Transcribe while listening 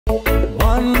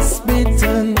once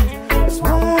bitten,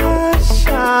 twice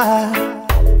shy.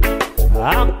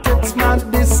 I kept my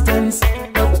distance,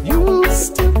 but you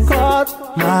still caught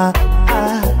my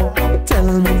eye. Tell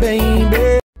me,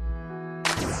 baby.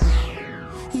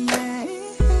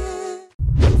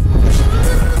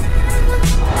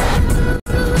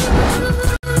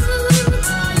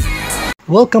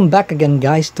 Welcome back again,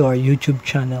 guys, to our YouTube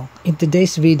channel. In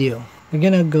today's video, we're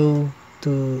gonna go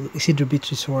to Isidro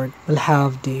Beach Resort. We'll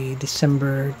have the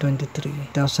December 23,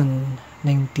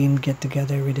 2019 get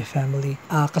together with the family.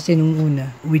 Kasi nung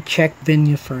una, we checked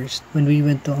venue first. When we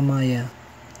went to Amaya,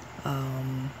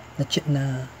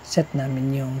 na set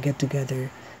namin yung get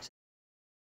together.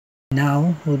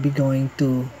 Now, we'll be going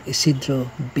to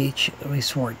Isidro Beach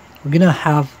Resort. We're gonna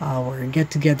have our get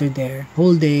together there.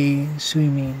 Whole day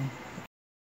swimming.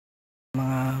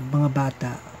 Mga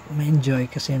bata ma-enjoy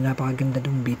kasi napakaganda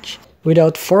ng beach.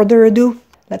 Without further ado,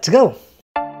 let's go!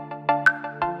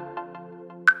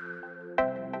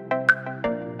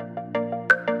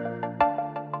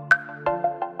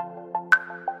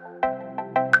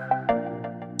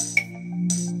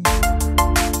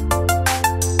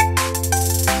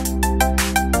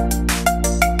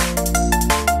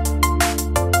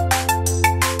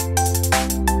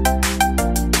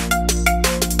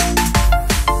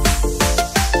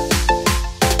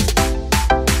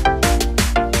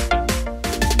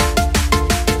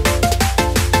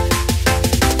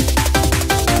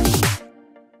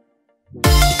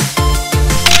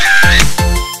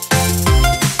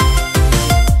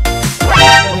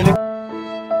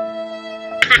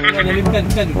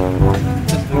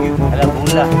 Alam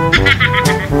bula.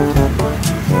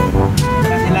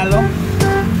 Kasi lalong.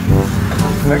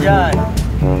 Berjan.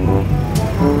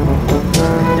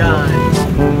 Berjan.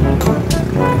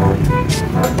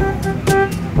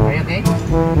 Okay, okay?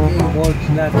 Bolts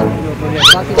na.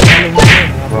 Bakit lalong mo?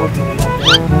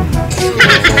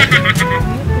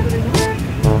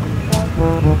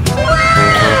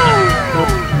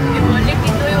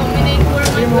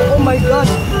 Oh my God!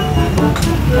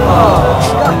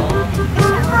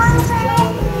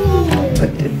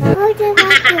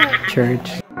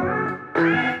 Church.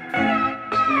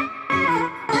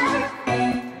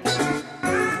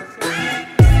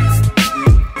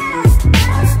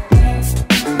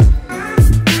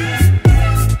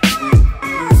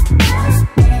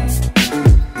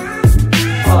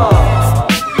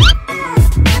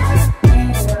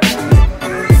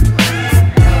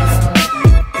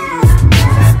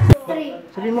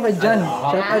 Sabihin mo kay Jan.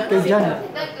 Shout out kay Jan.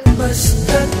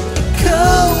 Basta't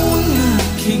ikaw ang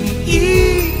aking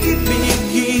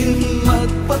iibigin,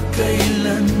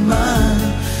 magpakailanman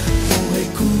buhay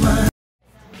ko man.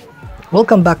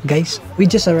 Welcome back, guys. We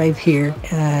just arrived here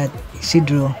at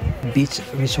Isidro Beach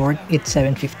Resort. It's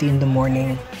 7:50 in the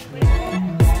morning.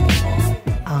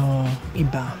 Ang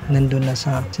iba nandun na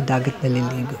sa dagat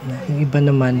naliligo na. Yung iba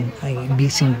naman ay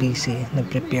busy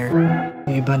nag-prepare.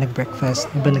 Yung iba nag-breakfast,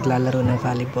 yung iba naglalaro ng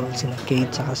volleyball, sina Kate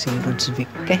saka si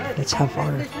Rodsvik. Okay,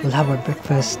 we'll have our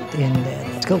breakfast and then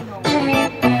let's go.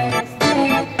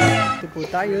 Ito po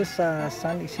tayo sa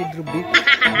San Isidro Beach.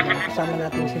 Kasama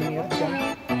natin si Mayor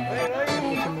dyan.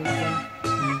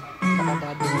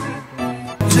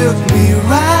 Took me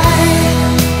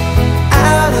right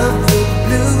out of the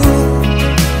blue,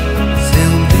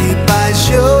 simply by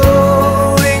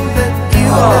showing that you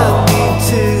love me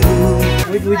too.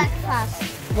 Wait.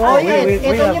 Oh, wait.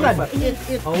 We will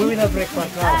have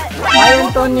breakfast now. Hi,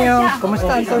 Antonio.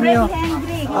 Kumusta, Antonio?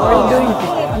 How are you doing?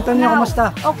 Antonio, kumusta?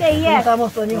 Okay, yes. Kumusta mo,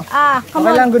 Antonio? Come Okay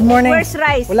on. lang, good morning. Where's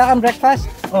rice? Wala kang breakfast?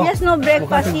 Oh. Yes, no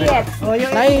breakfast yet. May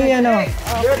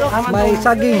may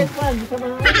saging.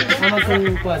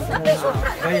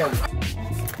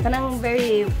 Kanang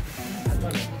very...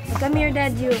 Come here,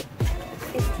 Dad.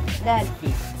 Dad.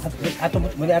 Ato mo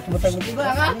tayo.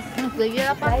 Sige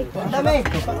na pa. Dami.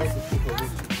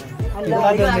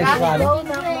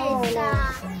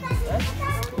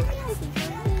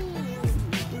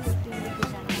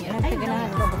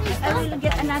 I will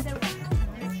get another one.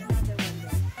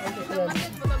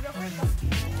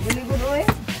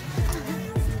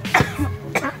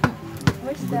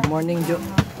 Good morning, Jo.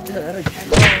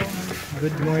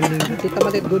 Good morning. Tita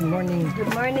Matit, good morning.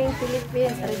 Good morning,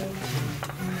 Philippines.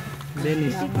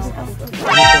 Dennis.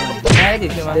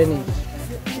 Dennis.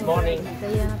 Morning.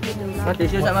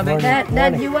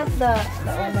 Dad, you want the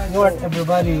Lord,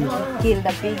 everybody. kill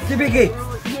the pig? Sibiki.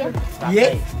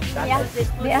 Yeah. Yeah.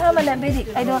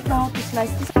 I don't know how to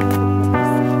slice this.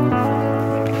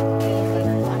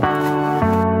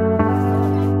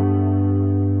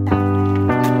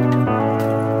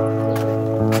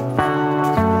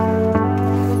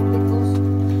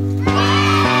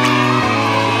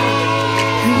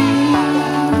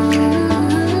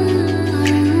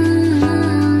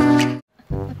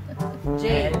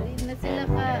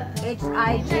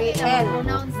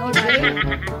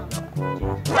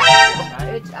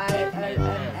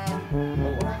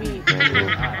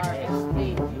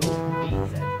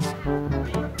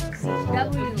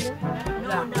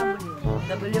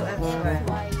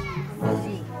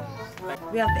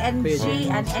 we have NG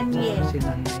and NY. Si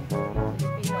Nanay.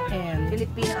 And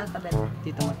Filipino alphabet.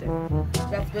 Tita Mate.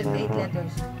 That's 28 letters.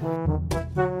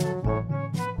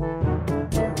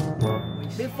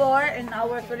 Before, in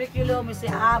our curriculum, we say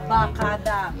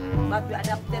abacada. But we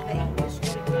adapted the English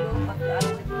curriculum, but we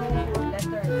added 2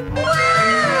 letters.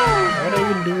 What are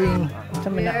you doing?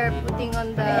 We are putting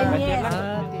on the NY.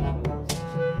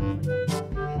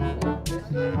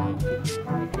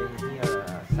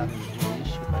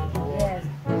 Yes.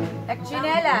 Like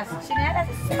chinelas. Chinelas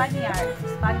is Spaniard.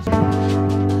 Spanish.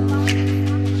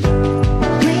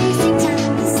 Wasting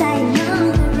time deciding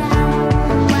on the route.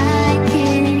 Why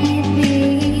can't it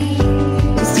be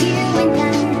just you and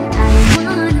I? I don't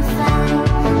wanna fight.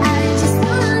 I just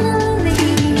wanna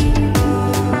leave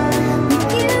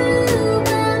with you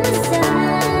by my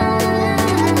side.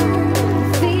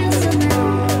 Feel so nice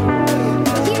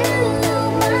with you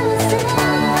by my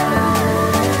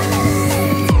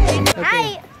side.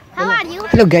 Hi, how are you?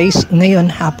 Hello guys, ngayon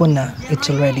hapon na.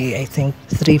 It's already I think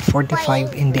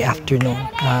 3:45 in the afternoon.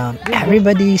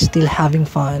 Everybody is still having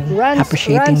fun,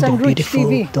 appreciating the beautiful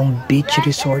tong beach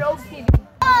resort.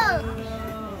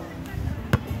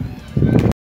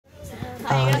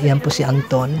 Yan po si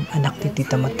Anton, anak ni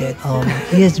Tita Matet.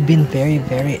 He has been very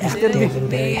active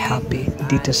and very happy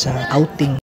dito sa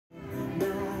outing.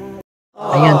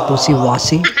 Ayan po si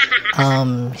Wasi.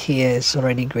 He is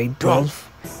already grade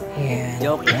 12. And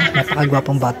yeah,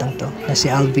 napakagwapong batang to. Na si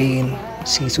Alvin,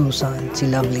 si Susan, si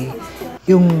Lovely.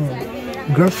 Yung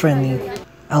girlfriend ni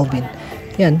Alvin.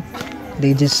 Yan,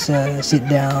 they just sit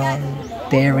down,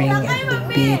 staring at the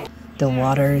beach, the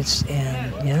waters, and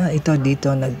yeah, ito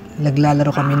dito naglalaro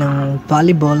kami ng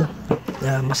volleyball.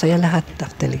 Masaya lahat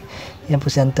actually. Yan po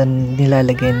si Anton,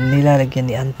 nilalagyan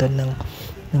ni Anton ng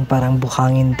parang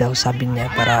buhangin daw, sabi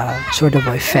niya, para sort of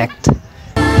effect.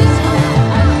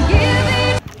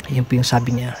 Yan po yung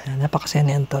sabi niya. Napakasaya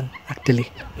ni Anton actually.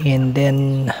 And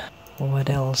then what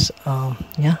else?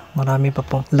 Yeah, marami pa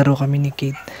pong laro kami ni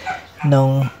Kate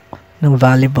ng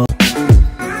volleyball.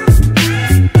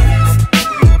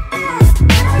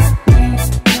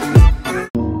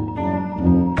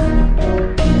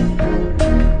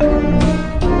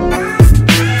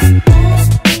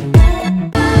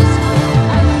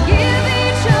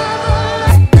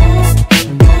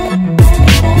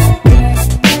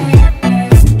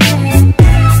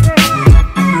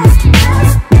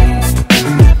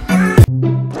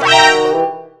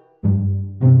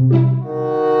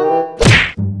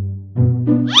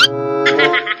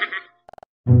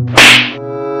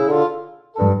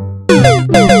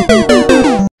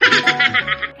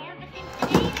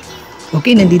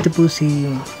 Okay, nandito po si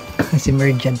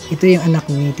Merjan. Ito yung anak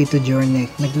ni Tito Jornek.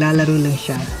 Naglalaro lang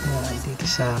siya dito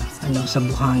sa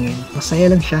buhangin. Masaya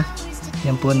lang siya.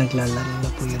 Yan po, naglalaro na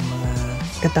po yung mga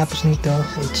katapos nito.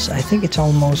 I think it's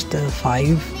almost 5.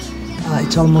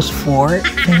 It's almost 4.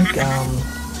 I think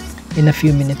in a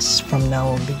few minutes from now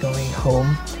we'll be going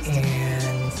home.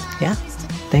 And yeah,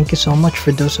 thank you so much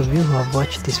for those of you who have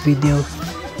watched this video,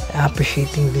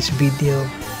 appreciating this video.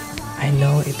 I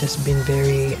know it has been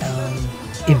very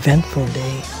eventful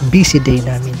day, busy day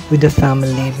namin with the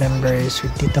family members,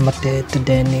 with Tita Mate, Tito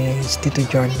Dennis, Tito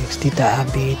Jornix, Tita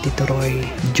Abby, Tito Roy,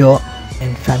 Joe,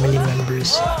 and family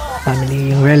members,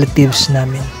 yung relatives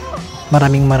namin.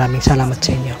 Maraming salamat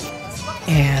sa inyo.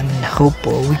 And hope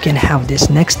we can have this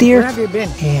next year.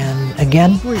 And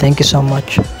again, thank you so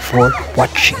much for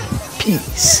watching.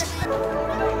 Peace.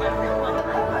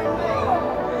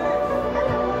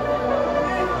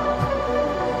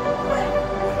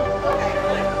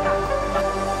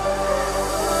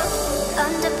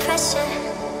 Under pressure,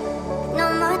 no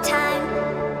more time.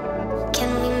 Can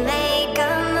we make a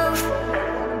move?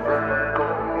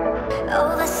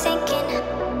 Overthinking,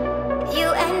 you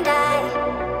and I.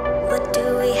 What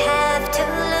do we have to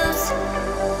lose?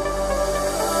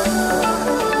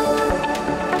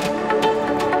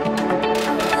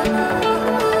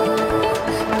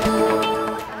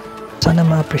 Sana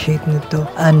ma-appreciate nito.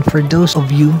 And for those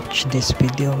of you watch this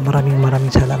video, maraming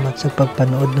salamat sa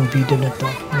pagpanood ng video na to.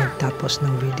 Nagtapos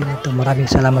ng video na to. Maraming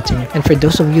salamat sa inyo. And for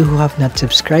those of you who have not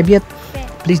subscribed yet,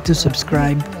 please do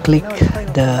subscribe. Click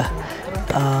the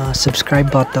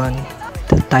subscribe button,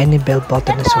 the tiny bell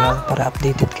button as well, para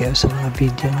updated kayo sa mga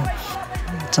video na.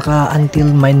 At saka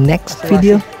until my next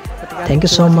video, thank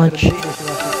you so much.